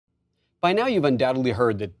By now, you've undoubtedly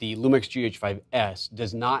heard that the LUMIX GH5S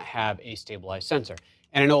does not have a stabilized sensor.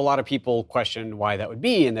 And I know a lot of people question why that would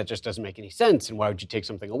be, and that just doesn't make any sense, and why would you take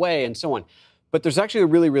something away, and so on. But there's actually a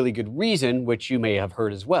really, really good reason, which you may have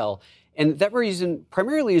heard as well. And that reason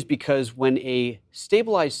primarily is because when a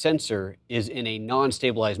stabilized sensor is in a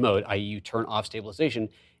non-stabilized mode, i.e. you turn off stabilization,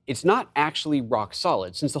 it's not actually rock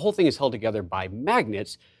solid. Since the whole thing is held together by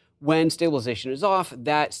magnets, when stabilization is off,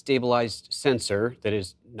 that stabilized sensor that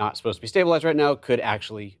is not supposed to be stabilized right now could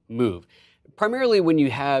actually move. Primarily when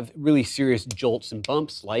you have really serious jolts and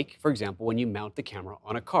bumps, like, for example, when you mount the camera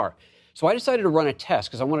on a car. So I decided to run a test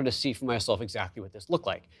because I wanted to see for myself exactly what this looked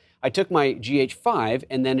like. I took my GH5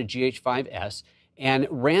 and then a GH5S and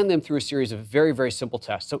ran them through a series of very, very simple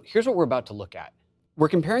tests. So here's what we're about to look at. We're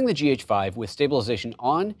comparing the GH5 with stabilization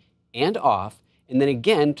on and off, and then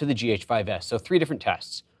again to the GH5S, so 3 different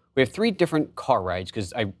tests. We have 3 different car rides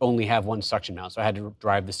because I only have one suction mount, so I had to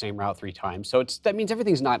drive the same route 3 times. So that means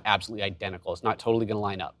everything's not absolutely identical. It's not totally going to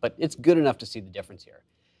line up, but it's good enough to see the difference here.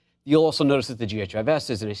 You'll also notice that the GH5S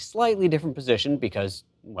is in a slightly different position because,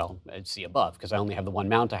 well, see above, because I only have the one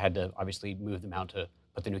mount. I had to obviously move the mount to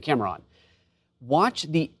put the new camera on. Watch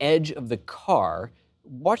the edge of the car.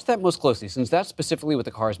 Watch that most closely. Since that's specifically what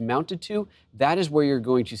the car is mounted to, that is where you're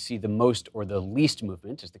going to see the most or the least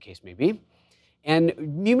movement, as the case may be.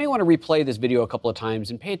 And you may want to replay this video a couple of times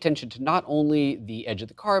and pay attention to not only the edge of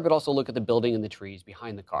the car, but also look at the building and the trees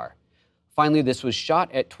behind the car. Finally, this was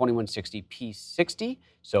shot at 2160p 60,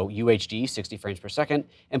 so UHD, 60 frames per second,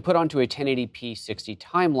 and put onto a 1080p 60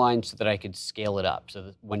 timeline so that I could scale it up. So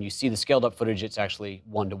that when you see the scaled up footage, it's actually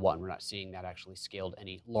 1:1. We're not seeing that actually scaled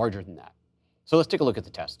any larger than that. So let's take a look at the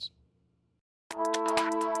tests.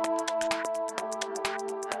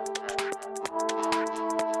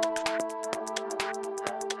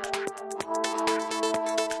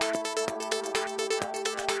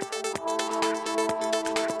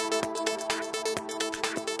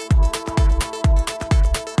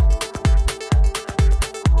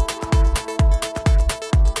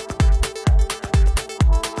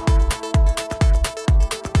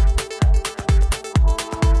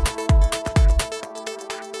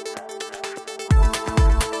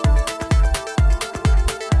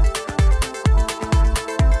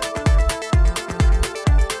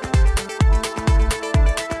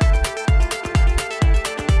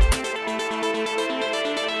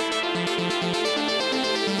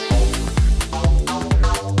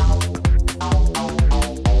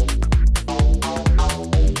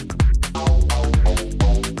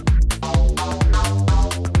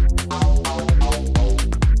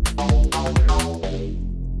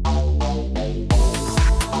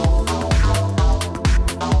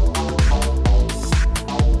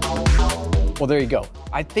 Well, there you go.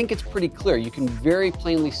 I think it's pretty clear. You can very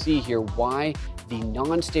plainly see here why the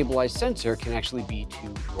non-stabilized sensor can actually be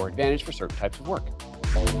to your advantage for certain types of work.